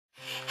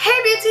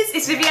beauties,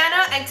 it's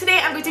Viviana, and today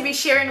I'm going to be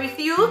sharing with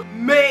you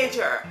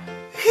major,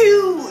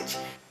 huge,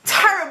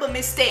 terrible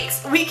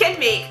mistakes we can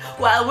make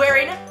while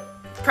wearing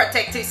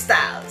protective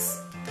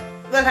styles.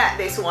 Look at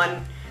this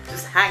one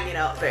just hanging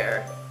out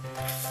there.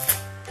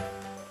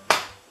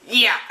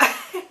 Yeah.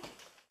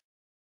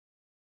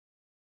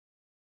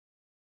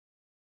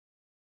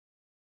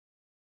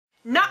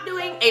 Not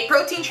doing a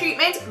protein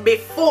treatment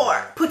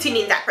before putting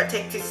in that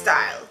protective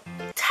style.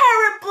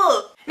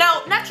 Terrible!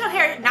 Now, natural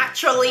hair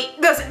naturally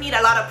doesn't need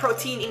a lot of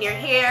protein in your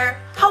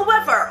hair.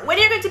 However, when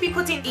you're going to be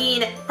putting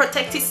in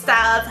protective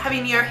styles,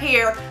 having your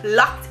hair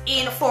locked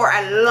in for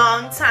a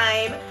long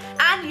time,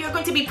 and you're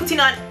going to be putting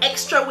on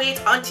extra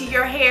weight onto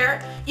your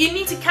hair, you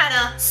need to kind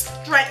of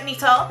straighten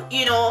it up,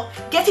 you know,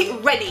 get it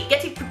ready,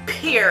 get it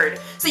prepared.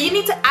 So you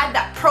need to add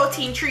that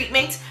protein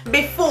treatment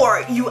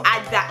before you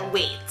add that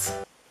weight.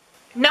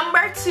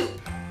 Number 2.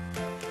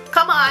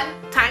 Come on,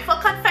 time for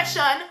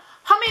confession.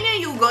 How many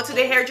of you go to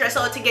the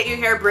hairdresser to get your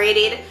hair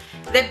braided?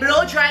 They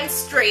blow dry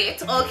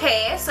straight,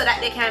 okay, so that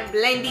they can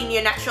blend in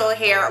your natural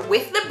hair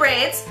with the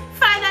braids,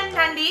 fine and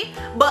dandy,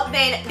 but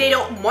then they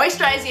don't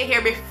moisturize your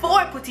hair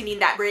before putting in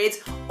that braids,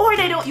 or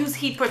they don't use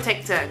heat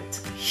protectant.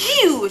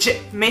 Huge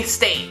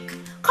mistake.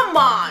 Come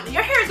on,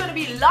 your hair is going to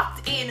be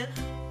locked in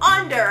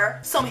under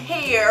some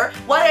hair,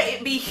 whether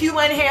it be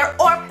human hair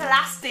or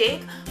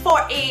plastic, for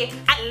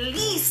at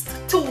least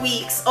 2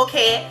 weeks,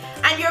 okay?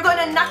 And you're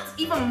gonna not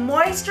even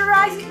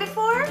moisturize it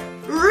before?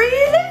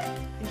 Really?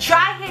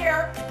 Dry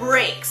hair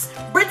breaks.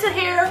 Brittle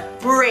hair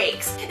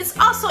breaks. It's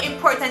also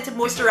important to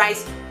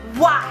moisturize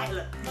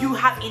while you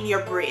have in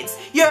your braids.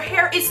 Your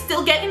hair is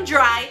still getting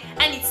dry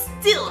and it's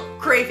still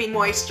craving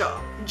moisture.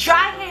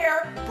 Dry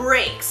hair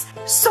breaks,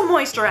 so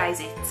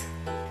moisturize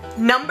it.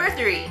 Number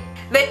 3.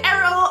 The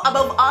arrow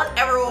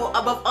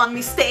above all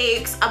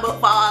mistakes, above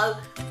all,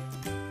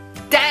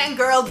 dang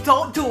girl,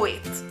 don't do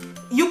it.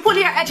 You pull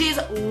your edges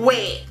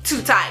way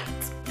too tight.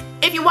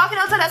 If you're walking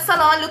out of that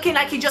salon looking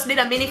like you just did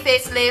a mini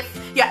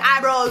facelift, your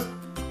eyebrows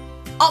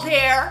up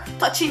here,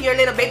 touching your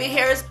little baby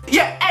hairs,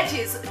 your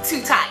edges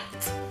too tight.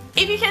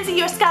 If you can see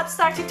your scalp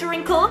starting to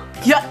wrinkle,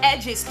 your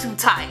edge is too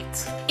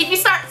tight. If you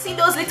start seeing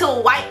those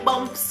little white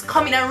bumps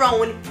coming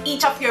around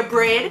each of your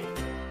braid,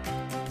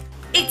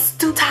 it's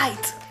too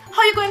tight.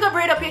 How you going to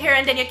braid up your hair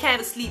and then you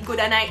can't sleep good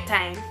at night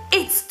time?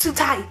 It's too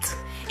tight.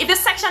 If the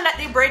section that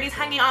the braid is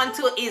hanging on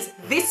to is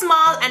this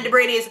small and the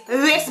braid is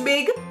this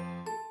big,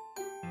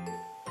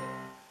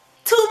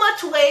 too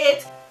much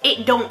weight,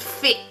 it don't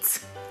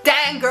fit.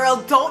 Dang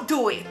girl, don't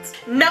do it.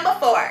 Number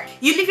 4,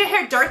 you leave your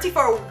hair dirty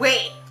for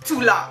way too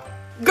long.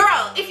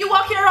 Girl, if you're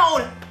walking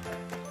around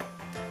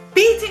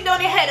beating down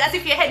your head as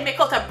if your head make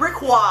out a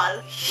brick wall,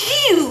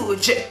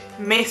 huge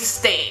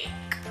mistake.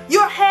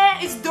 Your hair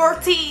is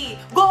dirty.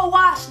 Go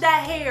wash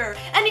that hair.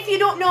 And if you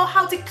don't know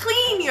how to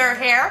clean your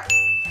hair,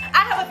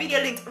 I have a video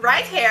linked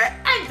right here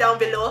and down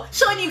below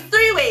showing you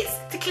 3 ways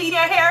to clean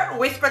your hair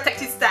with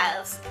protective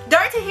styles.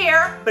 Dirty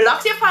hair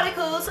blocks your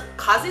follicles,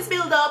 causes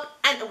buildup,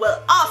 and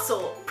will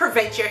also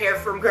prevent your hair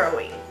from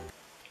growing.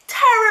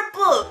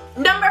 Terrible!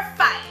 Number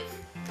 5.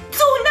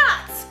 Do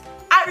not,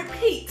 I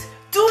repeat,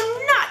 do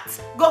not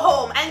go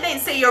home and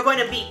then say you're going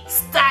to be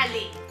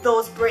styling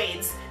those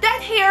braids.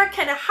 That hair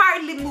can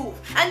hardly move,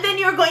 and then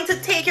you're going to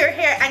take your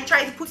hair and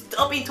try to put it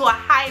up into a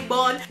high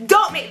bun.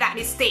 Don't make that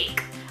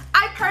mistake.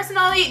 I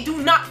personally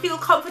do not feel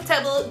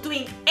comfortable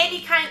doing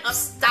any kind of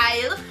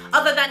style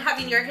other than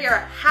having your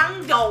hair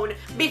hang down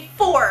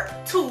before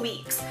 2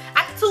 weeks.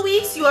 At 2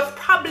 weeks, you have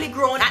probably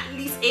grown at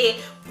least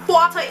a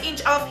 1/4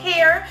 inch of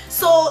hair,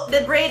 so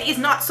the braid is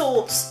not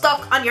so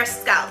stuck on your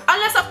scalp.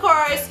 Unless, of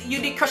course, you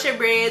did crochet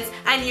braids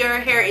and your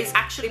hair is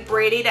actually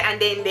braided and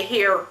then the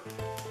hair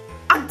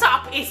on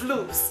top is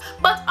loose.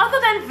 But other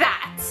than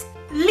that,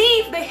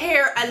 leave the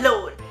hair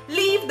alone.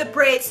 Leave the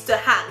braids to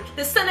hang.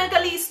 The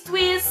Senegalese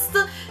twist,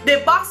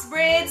 the box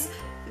braids,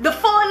 the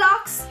faux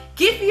locks.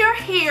 Give your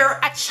hair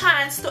a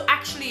chance to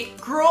actually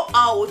grow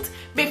out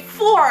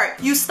before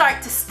you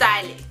start to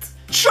style it.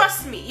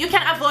 Trust me, you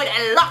can avoid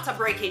a lot of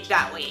breakage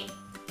that way.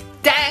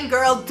 Dang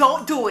girl,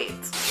 don't do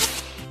it.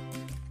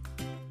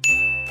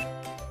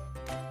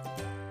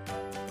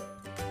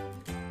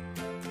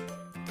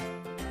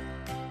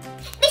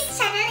 This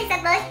channel is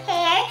about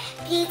hair,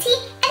 beauty,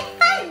 and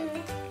fun.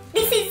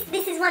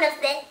 This is one of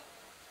the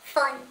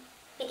fun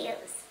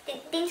videos.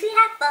 Didn't we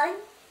have fun?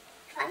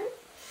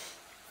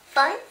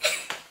 Fun?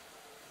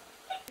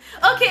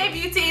 Okay,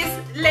 beauties,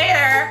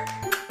 later.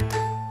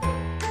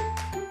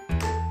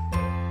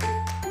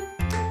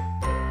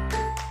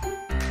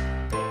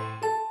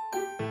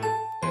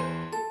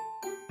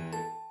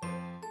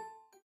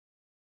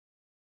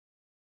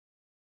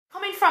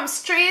 Coming from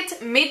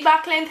straight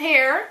mid-back length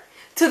hair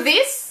to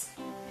this,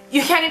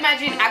 you can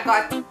imagine I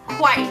got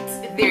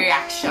quite the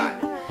reaction.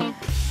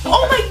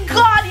 Oh my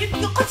god, you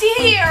cut your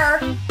hair!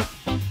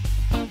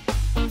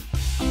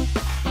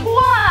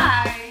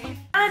 Why?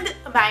 And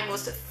my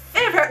most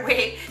favorite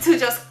way to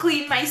just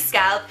clean my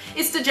scalp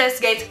is to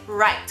just get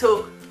right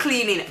to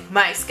cleaning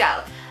my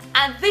scalp.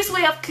 And this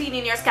way of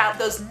cleaning your scalp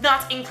does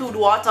not include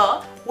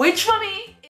water, which for me